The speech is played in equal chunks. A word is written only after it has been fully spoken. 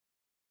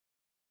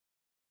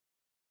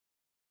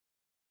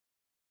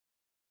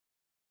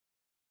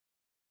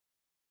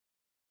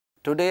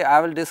Today I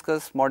will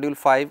discuss module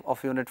 5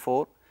 of unit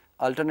 4,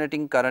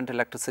 alternating current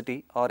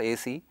electricity or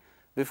AC.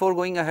 Before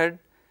going ahead,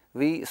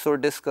 we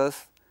should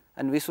discuss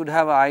and we should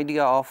have an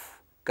idea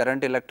of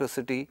current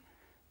electricity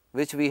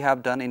which we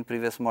have done in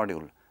previous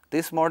module.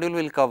 This module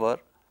will cover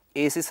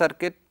AC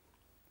circuit,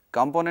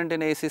 component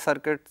in AC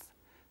circuits,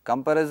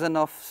 comparison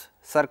of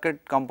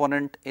circuit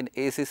component in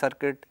AC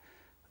circuit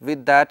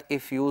with that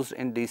if used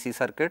in DC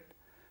circuit,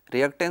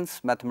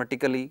 reactance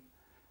mathematically.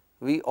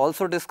 We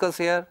also discuss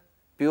here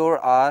pure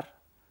R,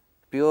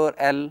 pure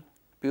L,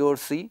 pure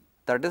C,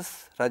 that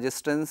is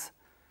resistance,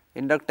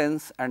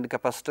 inductance and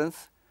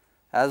capacitance,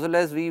 as well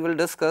as we will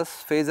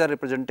discuss phasor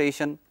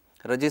representation,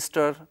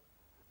 resistor.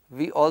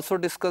 We also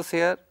discuss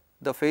here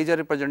the phasor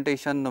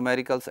representation,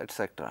 numericals,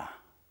 etc.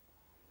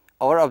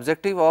 Our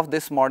objective of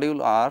this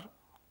module are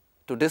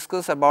to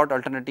discuss about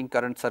alternating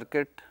current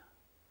circuit,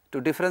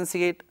 to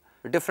differentiate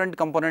different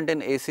component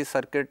in AC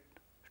circuit,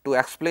 to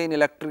explain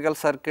electrical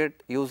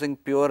circuit using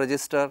pure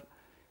resistor,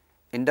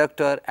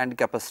 inductor and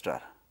capacitor,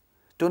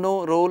 to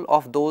know role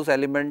of those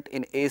element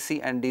in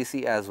AC and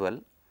DC as well,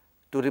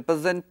 to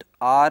represent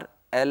R,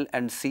 L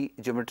and C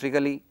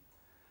geometrically.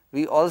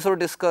 We also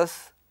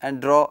discuss and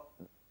draw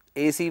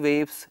AC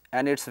waves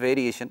and its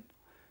variation,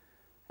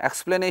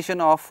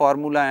 explanation of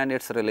formula and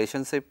its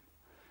relationship.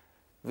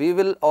 We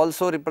will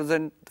also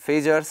represent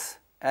phasors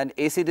and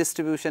AC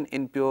distribution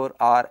in pure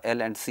R,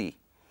 L and C,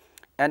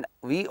 and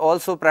we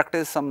also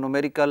practice some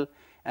numerical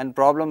and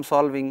problem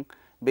solving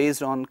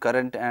based on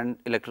current and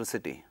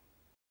electricity.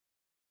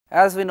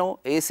 As we know,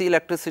 AC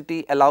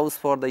electricity allows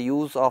for the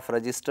use of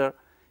resistor,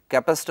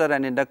 capacitor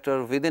and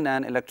inductor within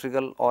an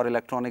electrical or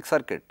electronic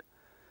circuit.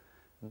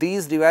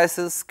 These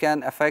devices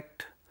can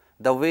affect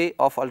the way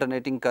of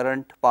alternating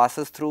current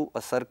passes through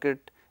a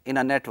circuit in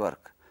a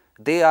network.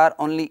 They are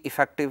only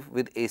effective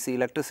with AC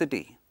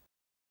electricity.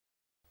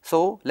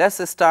 So, let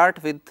us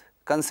start with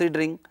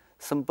considering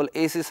simple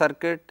AC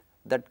circuit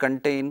that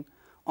contain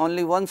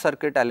only one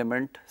circuit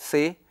element,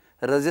 say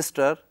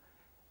resistor,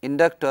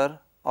 inductor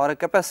or a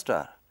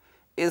capacitor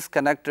is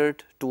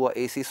connected to a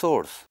AC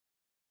source.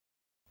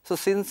 So,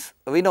 since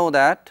we know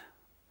that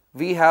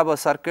we have a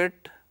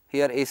circuit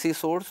here AC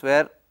source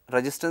where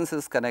resistance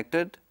is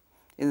connected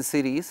in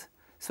series.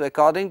 So,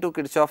 according to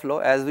Kirchhoff law,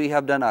 as we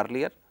have done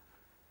earlier,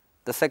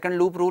 the second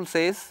loop rule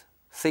says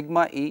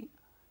sigma E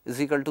is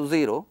equal to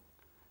 0,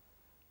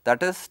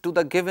 that is to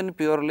the given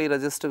purely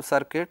resistive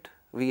circuit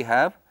we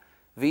have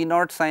V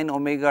naught sin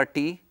omega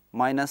t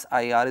minus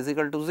I r is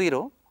equal to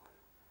 0,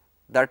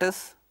 that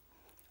is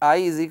I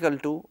is equal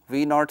to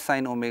V naught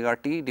sin omega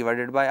t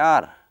divided by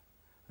R,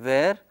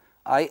 where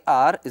I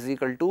r is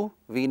equal to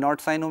V naught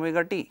sin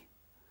omega t.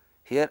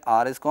 Here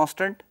R is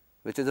constant,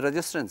 which is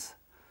resistance,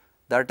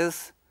 that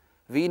is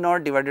V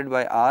naught divided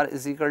by R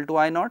is equal to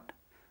I naught.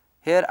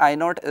 Here I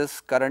naught is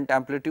current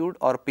amplitude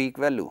or peak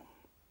value.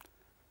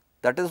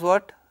 That is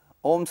what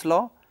Ohm's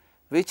law,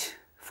 which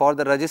for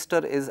the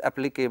resistor is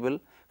applicable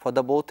for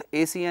the both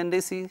AC and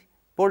DC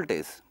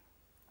voltage.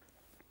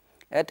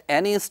 At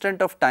any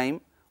instant of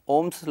time,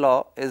 Ohm's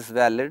law is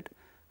valid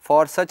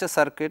for such a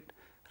circuit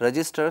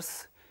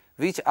resistors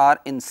which are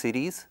in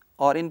series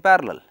or in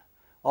parallel,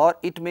 or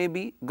it may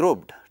be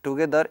grouped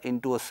together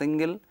into a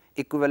single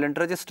equivalent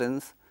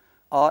resistance,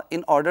 or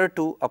in order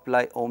to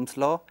apply Ohm's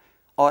law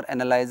or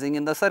analyzing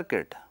in the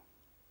circuit.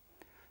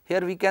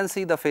 Here we can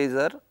see the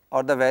phasor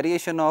or the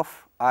variation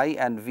of I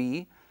and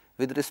V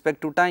with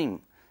respect to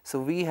time. So,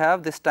 we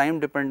have this time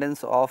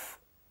dependence of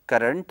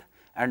current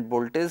and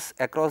voltage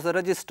across the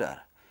resistor,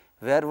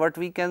 where what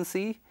we can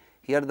see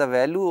here the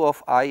value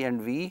of I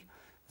and V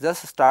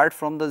just start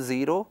from the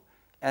 0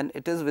 and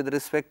it is with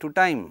respect to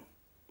time.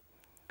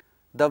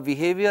 The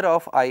behavior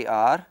of I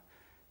r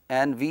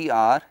and V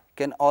r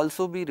can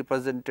also be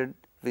represented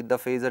with the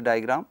phasor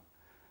diagram.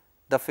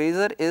 The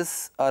phasor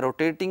is a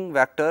rotating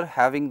vector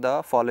having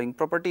the following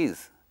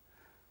properties,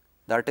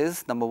 that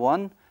is number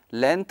 1,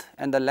 length,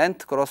 and the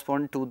length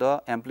correspond to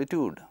the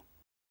amplitude.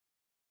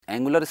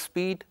 Angular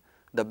speed,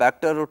 the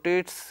vector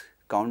rotates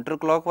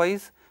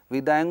counterclockwise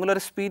with the angular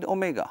speed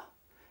omega.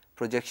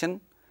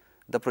 Projection,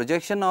 the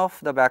projection of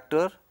the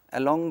vector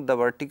along the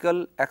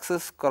vertical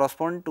axis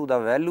correspond to the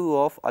value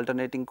of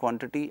alternating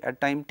quantity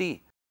at time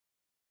t.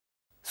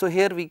 So,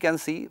 here we can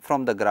see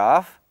from the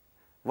graph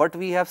what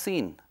we have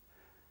seen.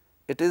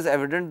 It is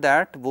evident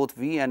that both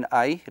V and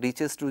I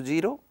reaches to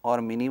 0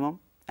 or minimum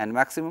and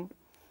maximum.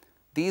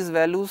 These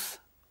values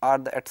are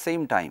at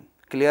same time.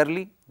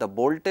 Clearly, the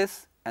voltage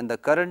and the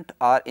current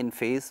are in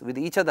phase with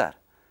each other.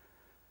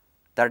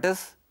 That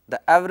is,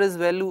 the average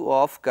value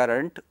of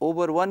current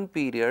over one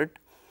period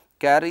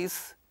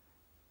carries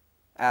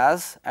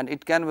as, and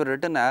it can be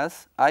written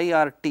as I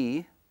r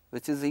t,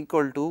 which is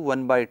equal to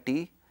 1 by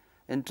t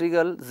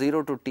integral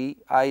 0 to t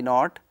I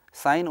naught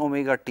sin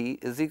omega t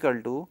is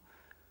equal to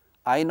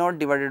I naught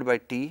divided by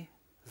t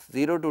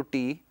 0 to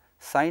t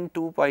sin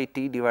 2 pi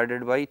t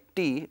divided by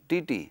t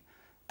dt,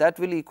 that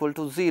will equal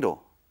to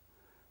 0.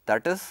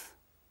 That is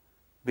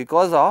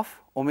because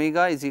of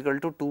omega is equal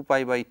to 2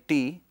 pi by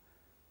t,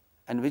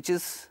 and which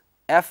is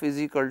f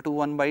is equal to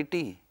 1 by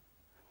t.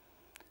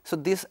 So,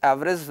 this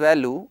average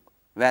value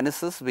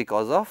vanishes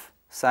because of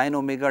sin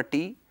omega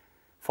t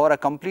for a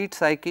complete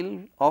cycle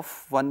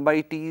of 1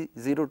 by t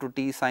 0 to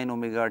t sin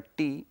omega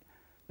t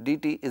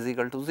dt is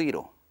equal to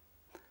 0.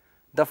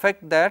 The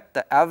fact that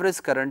the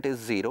average current is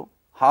 0,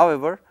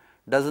 however,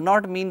 does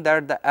not mean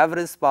that the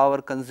average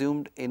power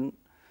consumed in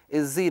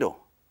is 0,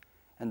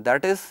 and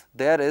that is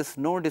there is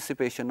no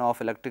dissipation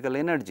of electrical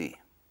energy.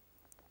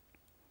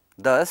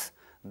 Thus,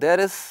 there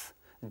is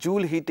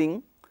Joule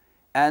heating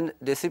and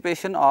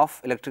dissipation of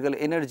electrical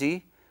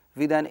energy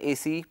with an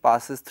AC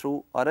passes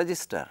through a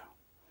resistor.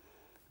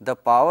 The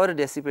power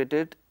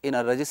dissipated in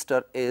a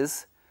resistor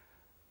is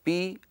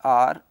P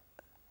R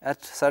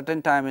at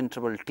certain time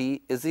interval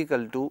t is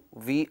equal to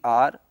V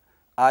R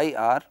I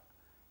R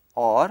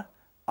or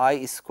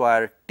I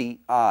square T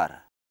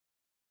R.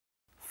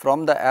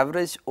 From the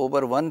average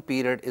over one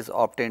period is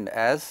obtained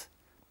as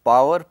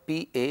power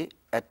P A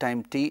at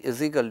time t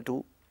is equal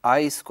to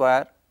I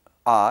square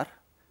R,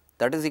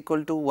 that is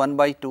equal to 1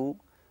 by 2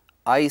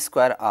 I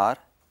square R,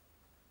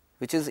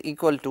 which is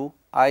equal to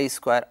I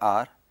square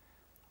R,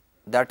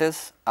 that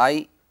is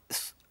I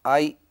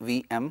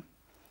V m,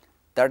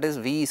 that is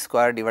V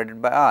square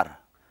divided by R.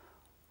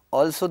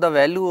 Also the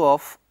value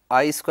of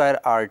I square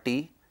R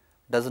t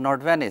does not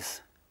vanish.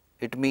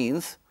 It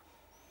means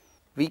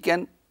we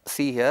can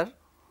see here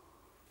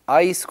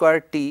I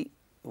square t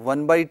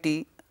 1 by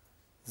t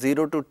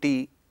 0 to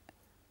t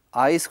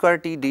I square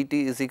t dt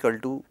is equal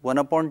to 1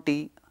 upon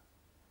t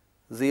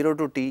 0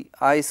 to t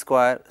I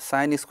square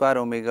sin square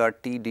omega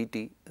t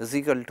dt is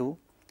equal to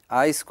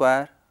I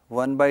square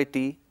 1 by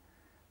t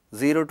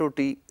 0 to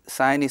t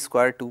sin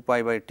square 2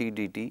 pi by t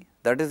dt,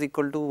 that is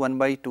equal to 1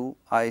 by 2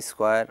 I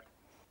square.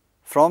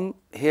 From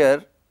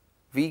here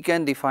we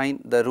can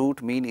define the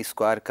root mean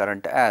square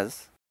current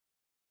as,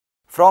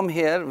 from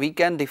here we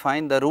can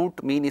define the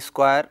root mean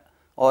square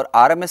or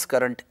RMS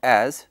current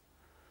as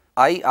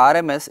I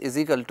RMS is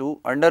equal to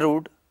under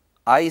root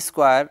I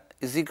square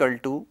is equal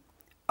to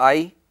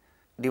I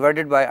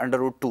divided by under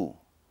root 2.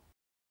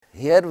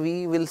 Here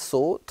we will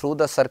show through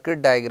the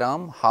circuit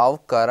diagram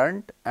how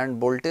current and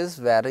voltage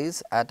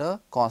varies at a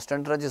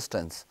constant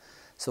resistance.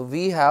 So,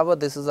 we have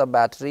this is a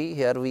battery,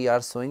 here we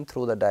are showing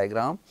through the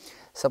diagram.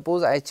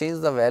 Suppose I change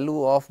the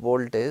value of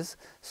voltage.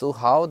 So,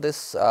 how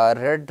this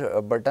red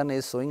button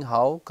is showing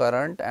how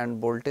current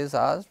and voltage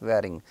are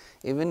varying.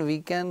 Even we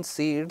can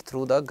see it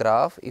through the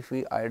graph. If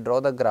I draw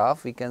the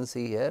graph, we can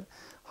see here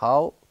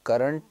how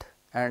current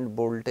and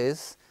voltage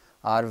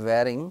are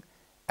varying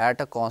at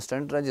a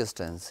constant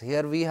resistance.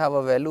 Here we have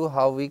a value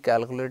how we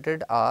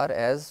calculated R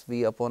as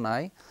V upon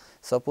I.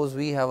 Suppose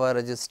we have a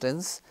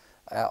resistance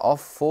of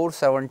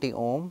 470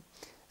 ohm.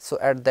 So,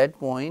 at that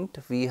point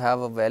we have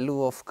a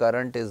value of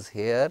current is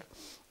here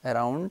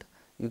around,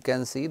 you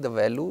can see the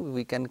value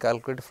we can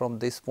calculate from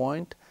this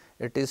point,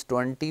 it is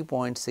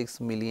 20.6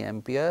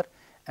 milliampere,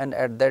 and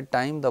at that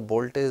time the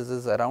voltage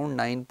is around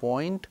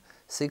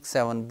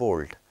 9.67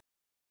 volt.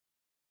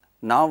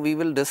 Now, we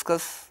will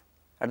discuss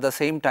at the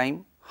same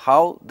time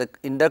how the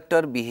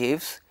inductor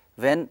behaves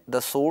when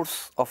the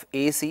source of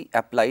AC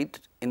applied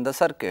in the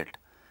circuit.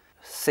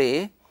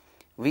 Say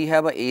we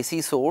have a AC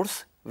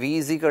source V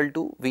is equal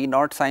to V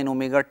naught sin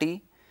omega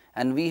t,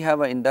 and we have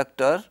an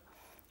inductor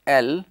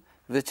L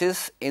which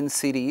is in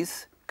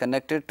series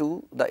connected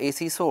to the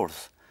AC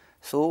source.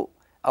 So,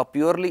 a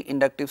purely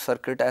inductive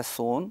circuit as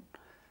shown,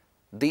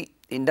 the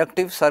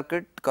inductive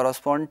circuit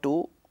correspond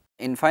to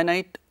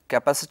infinite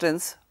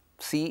capacitance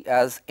C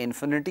as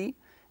infinity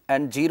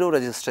and 0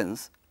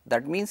 resistance,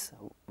 that means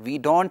we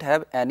do not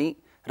have any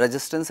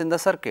resistance in the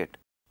circuit.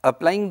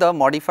 Applying the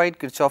modified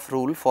Kirchhoff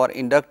rule for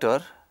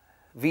inductor,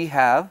 we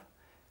have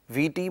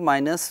Vt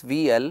minus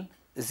Vl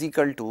is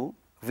equal to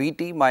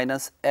Vt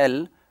minus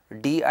L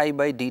di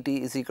by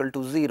dt is equal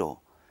to 0.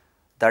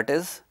 That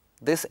is,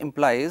 this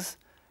implies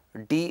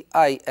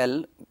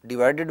dIL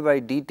divided by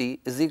dt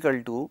is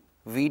equal to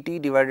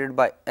Vt divided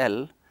by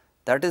L,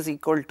 that is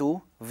equal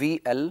to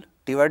Vl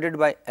divided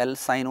by L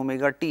sin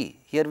omega t.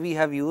 Here we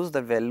have used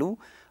the value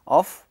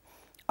of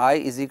I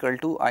is equal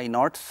to I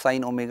naught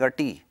sin omega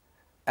t,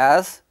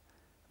 as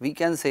we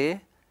can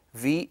say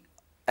V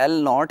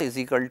L naught is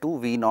equal to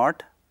V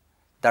naught,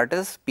 that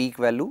is peak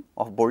value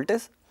of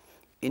voltage.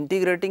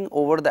 Integrating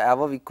over the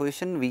above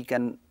equation, we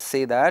can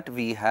say that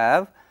we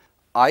have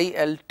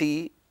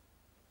ILT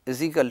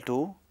is equal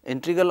to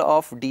integral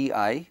of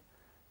di,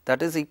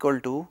 that is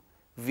equal to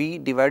V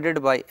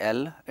divided by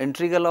L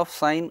integral of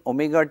sin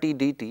omega t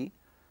dt,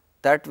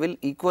 that will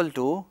equal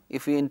to,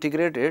 if we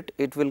integrate it,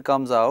 it will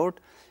comes out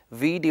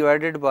V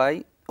divided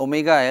by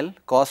omega L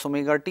cos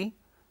omega t,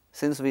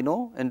 since we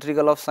know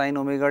integral of sin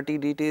omega t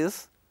dt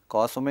is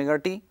cos omega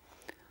t,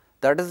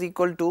 that is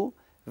equal to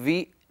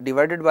V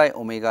divided by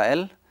omega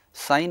L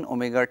sin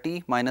omega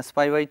t minus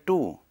pi by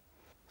 2.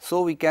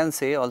 So, we can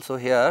say also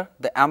here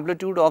the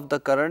amplitude of the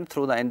current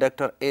through the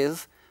inductor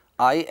is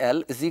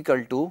IL is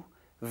equal to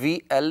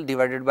VL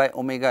divided by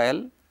omega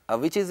L,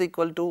 which is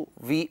equal to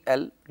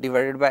VL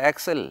divided by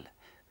XL,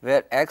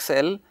 where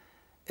XL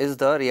is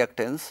the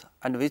reactance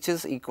and which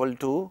is equal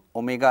to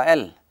omega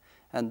L,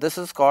 and this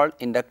is called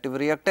inductive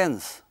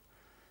reactance,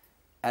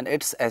 and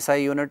its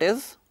SI unit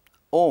is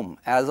ohm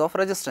as of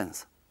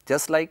resistance.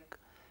 Just like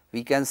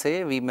we can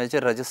say we measure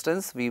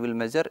resistance, we will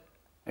measure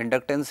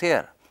inductance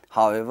here.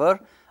 However,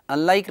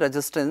 unlike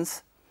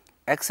resistance,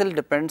 XL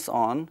depends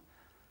on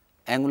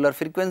angular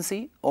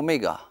frequency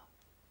omega.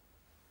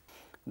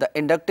 The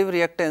inductive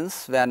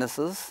reactance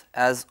vanishes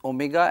as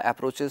omega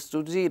approaches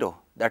to 0.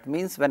 That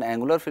means, when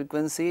angular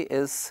frequency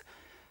is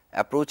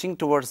approaching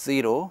towards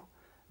 0,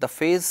 the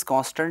phase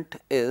constant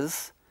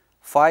is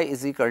phi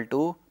is equal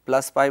to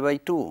plus pi by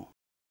 2.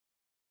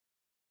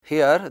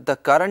 Here the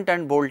current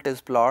and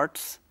voltage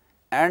plots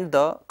and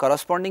the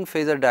corresponding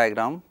phasor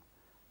diagram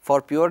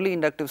for purely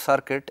inductive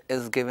circuit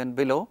is given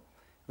below.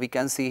 We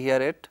can see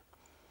here it.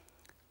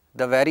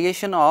 The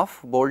variation of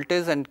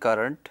voltage and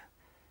current,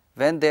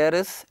 when there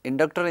is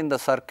inductor in the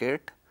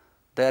circuit,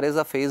 there is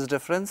a phase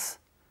difference,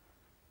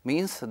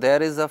 means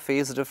there is a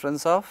phase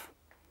difference of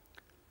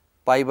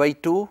pi by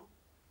 2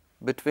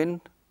 between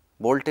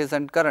voltage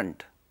and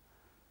current,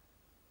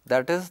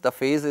 that is the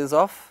phase is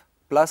of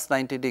plus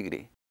 90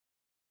 degree.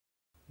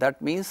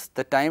 That means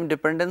the time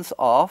dependence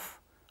of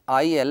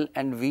IL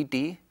and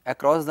Vt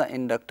across the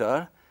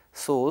inductor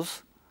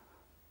shows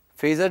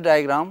phasor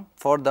diagram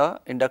for the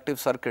inductive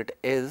circuit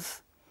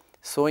is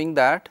showing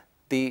that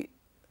the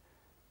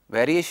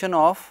variation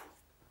of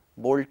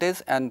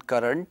voltage and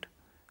current,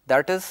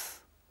 that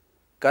is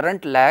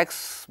current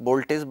lags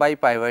voltage by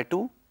pi by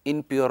 2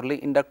 in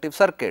purely inductive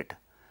circuit.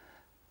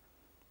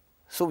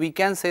 So, we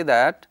can say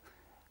that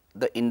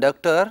the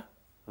inductor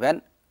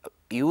when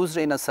used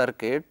in a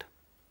circuit,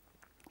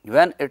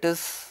 when it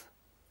is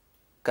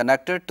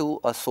connected to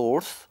a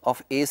source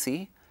of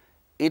AC,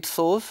 it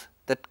shows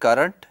that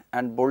current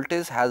and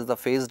voltage has the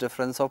phase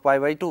difference of pi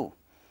by 2.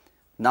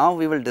 Now,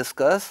 we will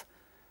discuss,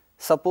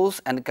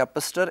 suppose an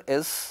capacitor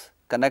is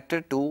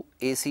connected to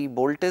AC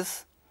voltage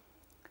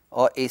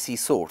or AC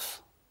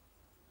source.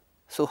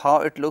 So,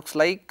 how it looks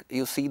like,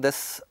 you see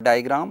this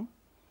diagram.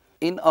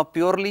 In a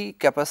purely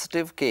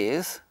capacitive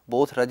case,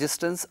 both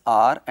resistance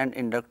R and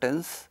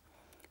inductance,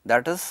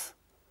 that is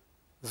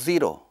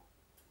 0.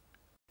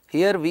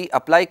 Here we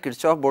apply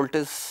Kirchhoff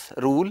voltage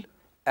rule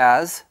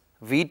as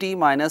Vt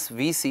minus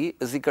Vc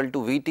is equal to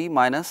Vt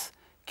minus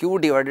Q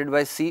divided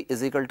by C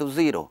is equal to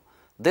 0.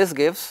 This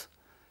gives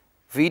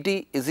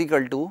Vt is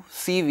equal to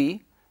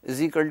Cv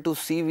is equal to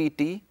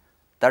Cvt,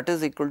 that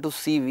is equal to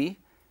Cv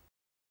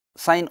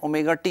sin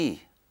omega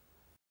t.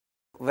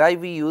 Why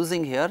we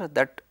using here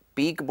that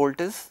peak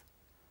voltage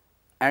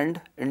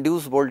and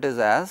induced voltage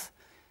as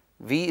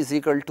V is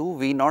equal to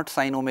V naught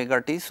sin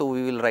omega t. So,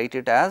 we will write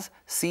it as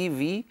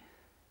Cv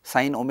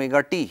sin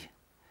omega t,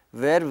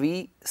 where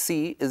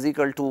Vc is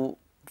equal to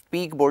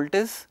peak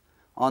voltage.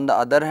 On the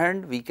other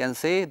hand, we can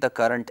say the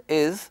current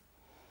is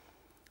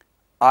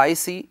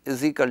Ic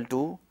is equal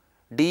to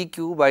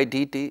dq by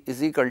dt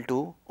is equal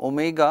to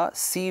omega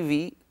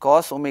Cv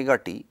cos omega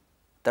t,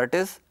 that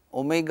is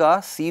omega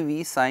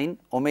Cv sin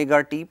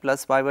omega t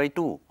plus pi by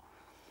 2.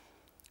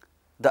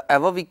 The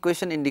above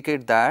equation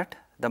indicate that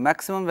the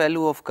maximum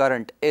value of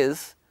current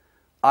is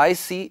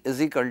Ic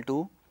is equal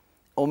to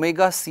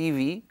omega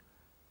Cv,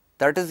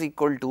 that is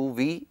equal to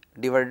V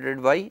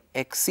divided by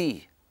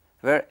Xc,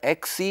 where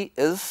Xc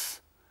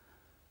is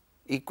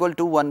equal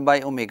to 1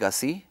 by omega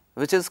c,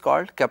 which is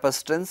called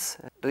capacitance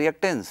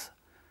reactance.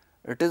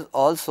 It is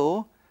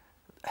also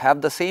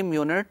have the same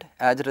unit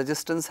as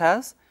resistance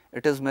has,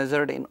 it is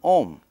measured in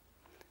ohm,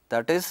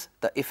 that is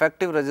the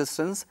effective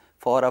resistance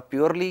for a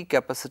purely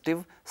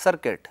capacitive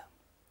circuit.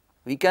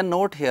 We can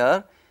note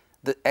here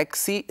the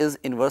Xc is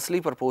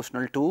inversely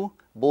proportional to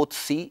both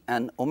C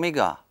and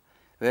omega,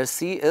 where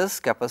C is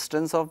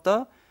capacitance of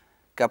the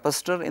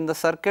capacitor in the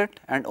circuit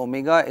and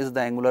omega is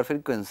the angular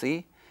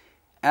frequency,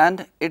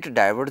 and it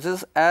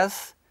diverges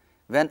as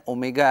when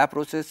omega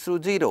approaches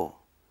to 0.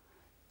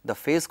 The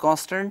phase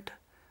constant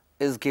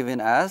is given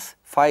as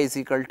phi is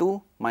equal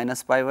to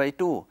minus pi by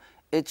 2.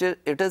 It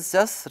is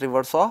just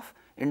reverse of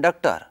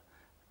inductor,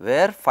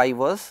 where phi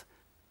was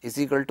is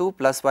equal to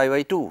plus pi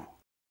by 2.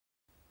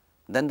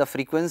 Then the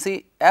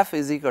frequency f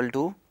is equal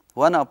to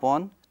 1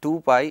 upon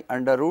 2 pi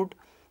under root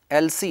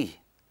L C,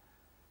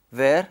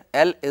 where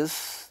L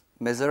is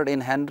measured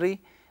in Henry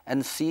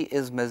and C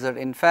is measured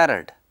in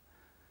farad.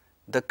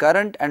 The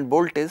current and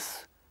voltage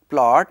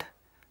plot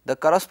the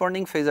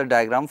corresponding phasor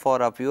diagram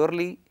for a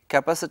purely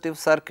capacitive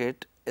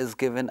circuit is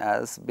given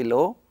as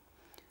below.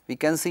 We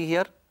can see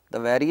here the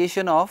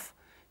variation of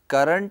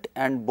current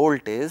and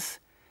voltage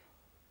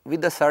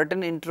with a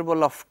certain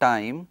interval of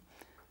time,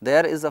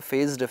 there is a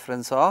phase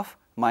difference of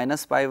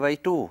minus pi by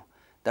 2.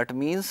 That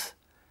means,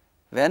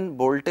 when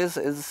voltage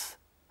is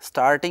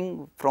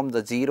starting from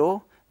the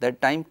 0,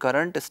 that time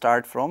current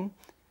start from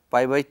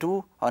pi by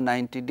 2 or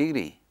 90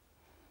 degree.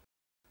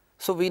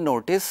 So, we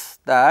notice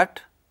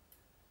that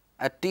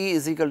at t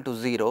is equal to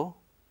 0,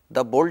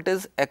 the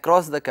voltage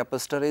across the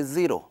capacitor is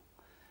 0,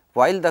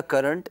 while the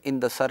current in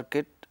the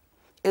circuit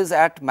is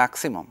at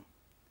maximum.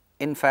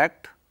 In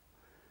fact,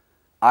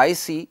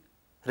 Ic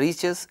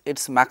reaches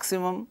its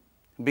maximum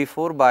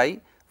before by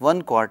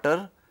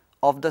 1/4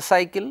 of the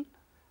cycle,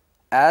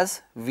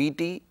 as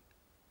Vt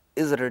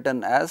is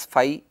written as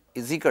phi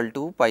is equal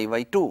to pi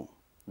by 2.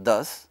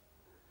 Thus,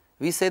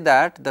 we say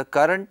that the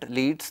current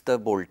leads the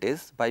voltage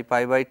by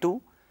pi by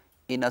 2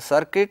 in a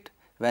circuit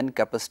when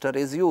capacitor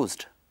is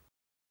used.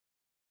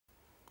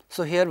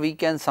 So, here we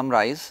can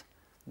summarize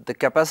the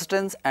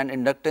capacitance and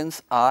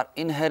inductance are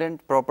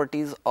inherent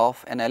properties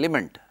of an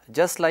element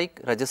just like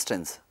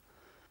resistance.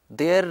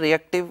 Their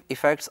reactive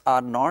effects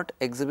are not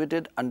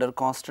exhibited under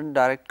constant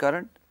direct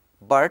current,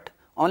 but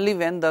only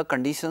when the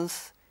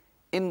conditions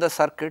in the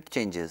circuit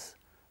changes.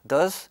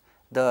 Thus,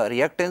 the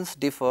reactance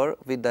differ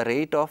with the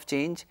rate of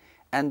change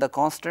and the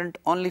constant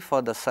only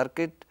for the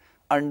circuit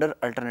under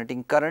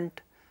alternating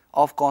current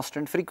of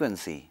constant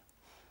frequency.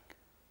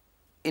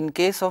 In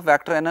case of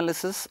vector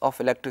analysis of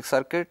electric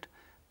circuit,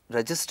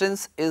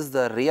 resistance is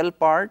the real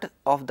part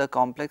of the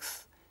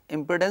complex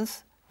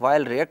impedance,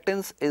 while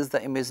reactance is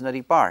the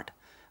imaginary part.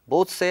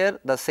 Both share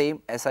the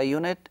same SI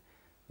unit,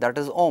 that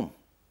is ohm.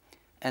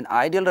 An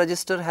ideal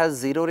resistor has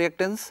 0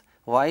 reactance,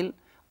 while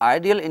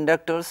ideal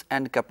inductors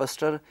and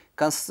capacitor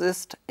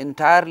consist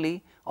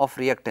entirely of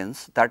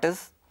reactance, that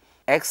is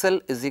XL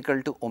is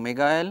equal to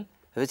omega L,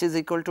 which is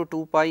equal to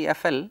 2 pi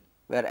FL,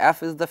 where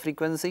F is the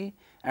frequency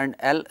and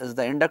L is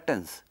the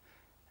inductance.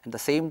 At the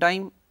same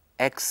time,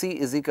 XC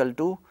is equal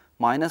to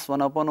minus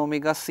 1 upon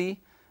omega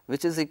C,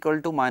 which is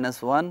equal to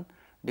minus 1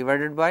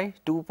 divided by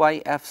 2 pi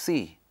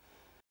FC.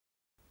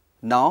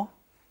 Now,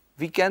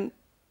 we can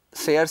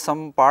share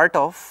some part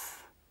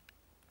of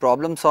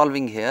problem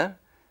solving here,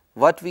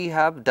 what we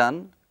have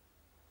done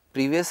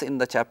previous in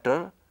the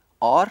chapter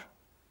or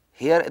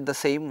here the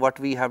same what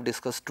we have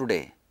discussed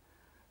today.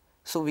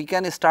 So, we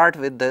can start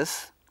with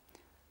this.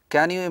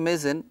 Can you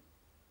imagine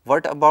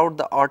what about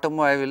the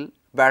automobile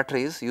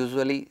batteries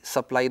usually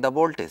supply the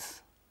voltage?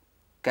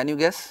 Can you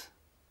guess?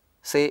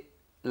 Say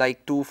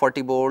like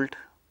 240 volt,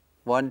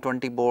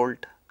 120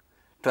 volt,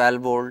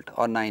 12 volt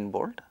or 9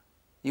 volt.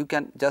 You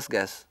can just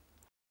guess.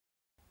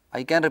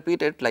 I can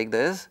repeat it like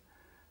this.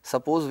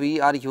 Suppose we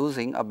are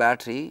using a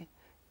battery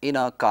in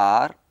a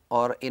car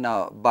or in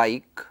a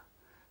bike.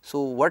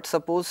 So, what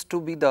supposed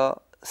to be the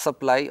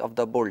supply of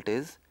the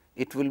voltage?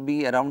 It will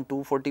be around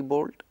 240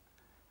 volt,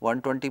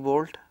 120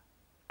 volt,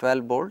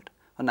 12 volt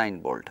or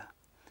 9 volt,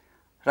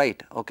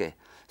 right. Okay.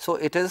 So,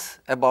 it is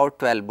about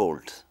 12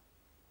 volts.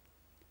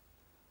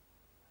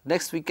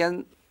 Next we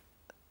can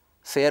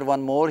share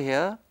one more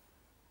here.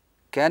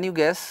 Can you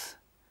guess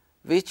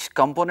which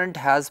component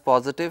has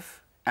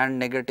positive and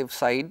negative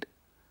side?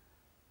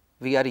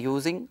 We are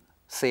using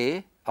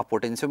say a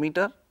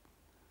potentiometer,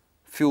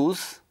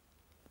 fuse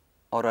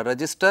or a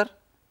resistor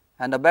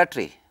and a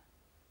battery.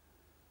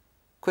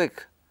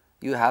 Quick,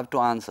 you have to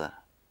answer.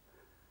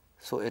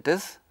 So, it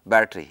is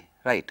battery,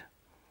 right.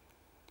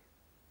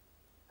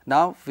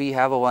 Now, we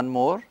have one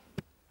more.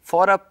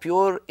 For a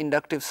pure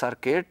inductive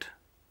circuit,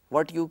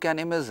 what you can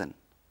imagine?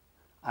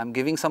 I am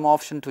giving some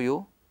option to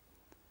you.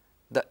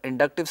 The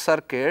inductive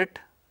circuit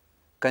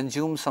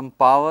consumes some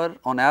power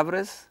on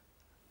average,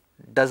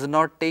 does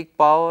not take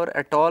power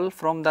at all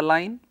from the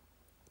line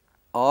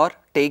or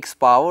takes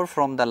power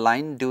from the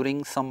line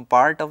during some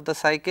part of the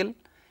cycle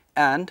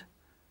and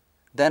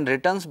then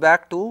returns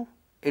back to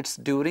its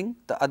during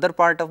the other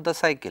part of the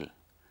cycle.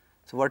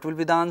 So, what will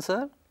be the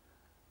answer?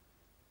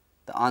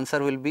 The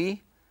answer will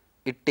be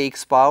it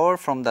takes power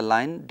from the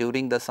line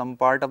during the some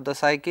part of the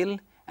cycle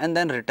and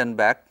then return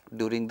back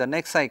during the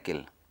next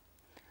cycle.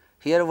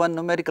 Here one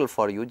numerical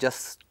for you,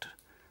 just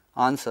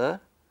answer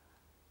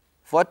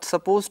what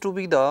supposed to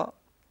be the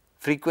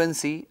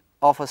frequency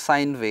of a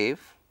sine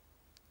wave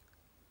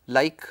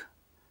like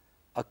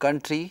a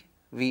country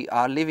we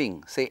are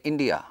living, say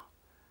India.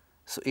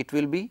 So, it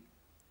will be,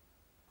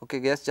 okay,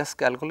 guess, just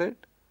calculate,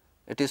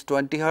 it is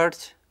 20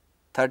 hertz,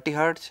 30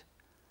 hertz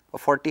or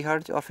 40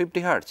 hertz or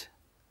 50 hertz.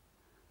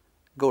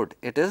 Good,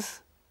 it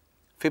is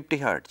 50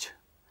 hertz.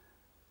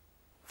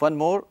 One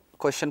more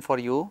question for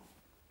you.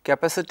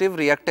 Capacitive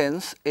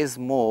reactance is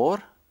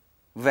more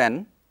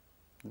when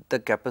the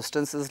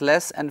capacitance is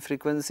less and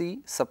frequency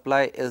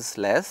supply is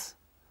less.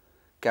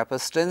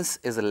 Capacitance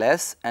is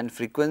less and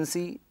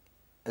frequency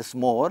is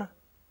more.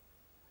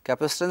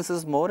 Capacitance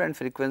is more and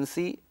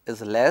frequency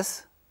is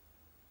less,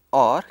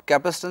 or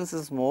capacitance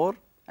is more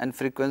and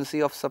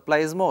frequency of supply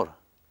is more.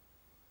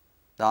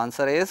 The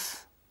answer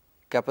is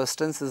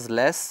capacitance is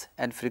less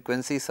and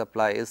frequency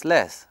supply is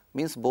less,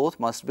 means both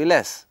must be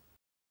less.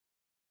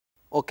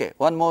 Okay,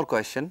 one more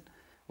question.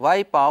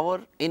 Why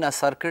power in a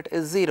circuit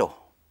is 0,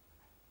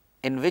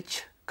 in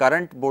which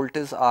current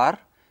voltage are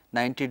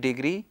 90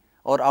 degree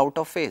or out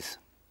of phase?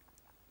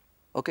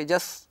 Okay,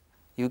 just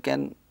you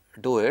can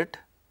do it.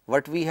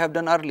 What we have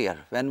done earlier,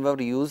 when we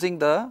were using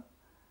the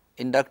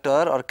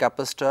inductor or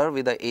capacitor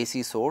with the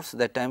AC source,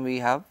 that time we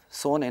have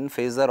shown in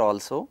phasor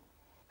also.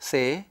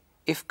 Say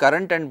if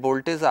current and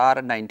voltage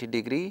are 90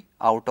 degree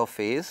out of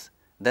phase,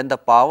 then the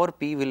power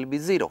P will be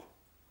 0.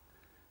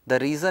 The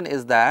reason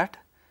is that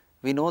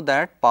we know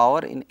that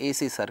power in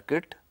AC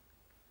circuit,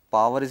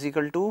 power is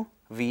equal to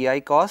VI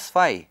cos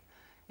phi.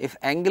 If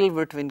angle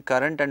between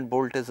current and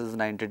voltage is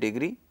 90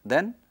 degree,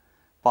 then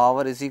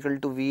power is equal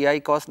to V I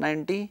cos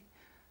 90,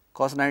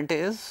 cos 90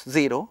 is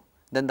 0,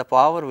 then the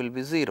power will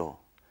be 0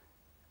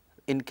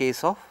 in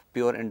case of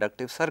pure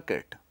inductive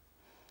circuit.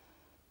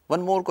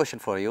 One more question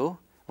for you,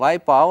 why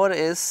power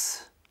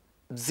is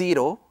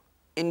 0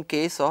 in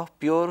case of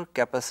pure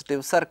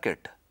capacitive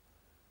circuit?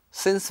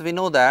 Since we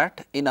know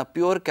that in a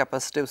pure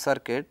capacitive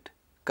circuit,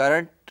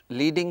 current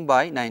leading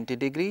by 90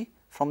 degree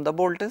from the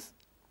voltage,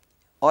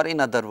 or in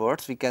other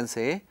words we can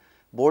say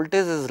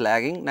voltage is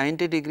lagging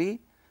 90 degree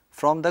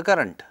from the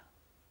current,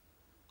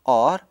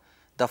 or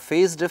the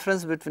phase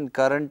difference between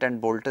current and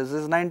voltage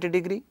is 90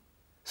 degree.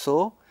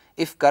 So,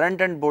 if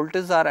current and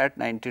voltage are at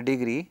 90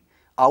 degree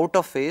out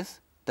of phase,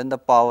 then the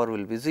power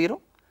will be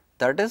 0.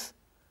 That is,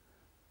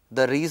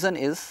 the reason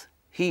is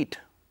heat,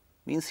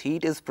 means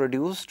heat is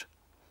produced.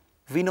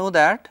 We know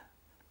that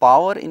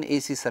power in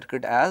AC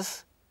circuit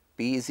as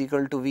P is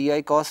equal to V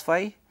I cos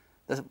phi.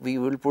 We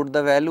will put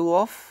the value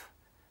of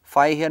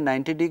phi here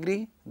 90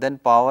 degree, then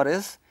power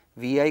is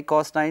V I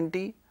cos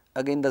 90.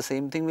 Again the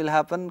same thing will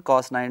happen,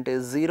 cos 90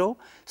 is 0.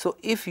 So,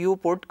 if you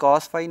put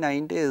cos phi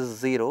 90 is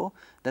 0,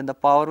 then the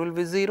power will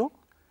be 0.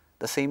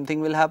 The same thing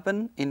will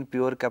happen in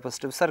pure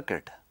capacitive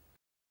circuit.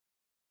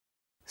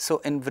 So,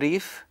 in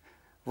brief,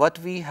 what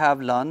we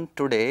have learned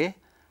today,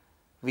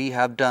 we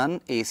have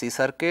done AC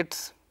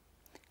circuits,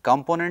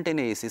 component in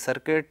AC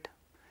circuit,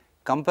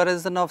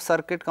 comparison of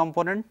circuit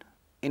component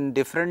in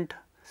different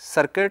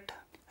circuit,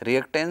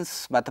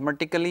 reactance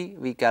mathematically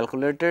we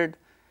calculated,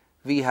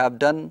 we have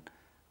done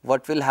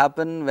what will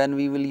happen when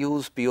we will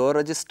use pure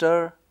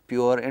resistor,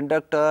 pure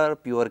inductor,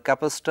 pure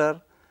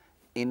capacitor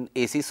in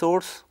AC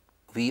source.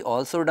 We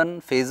also done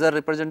phasor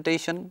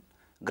representation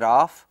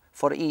graph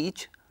for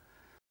each.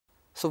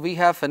 So, we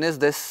have finished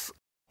this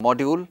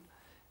module,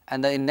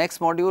 and in next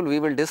module we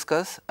will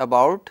discuss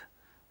about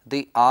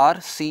the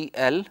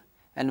RCL,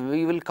 and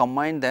we will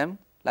combine them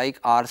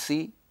like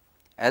RC,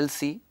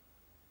 LC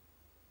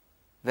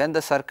when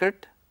the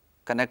circuit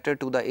connected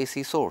to the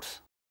AC source.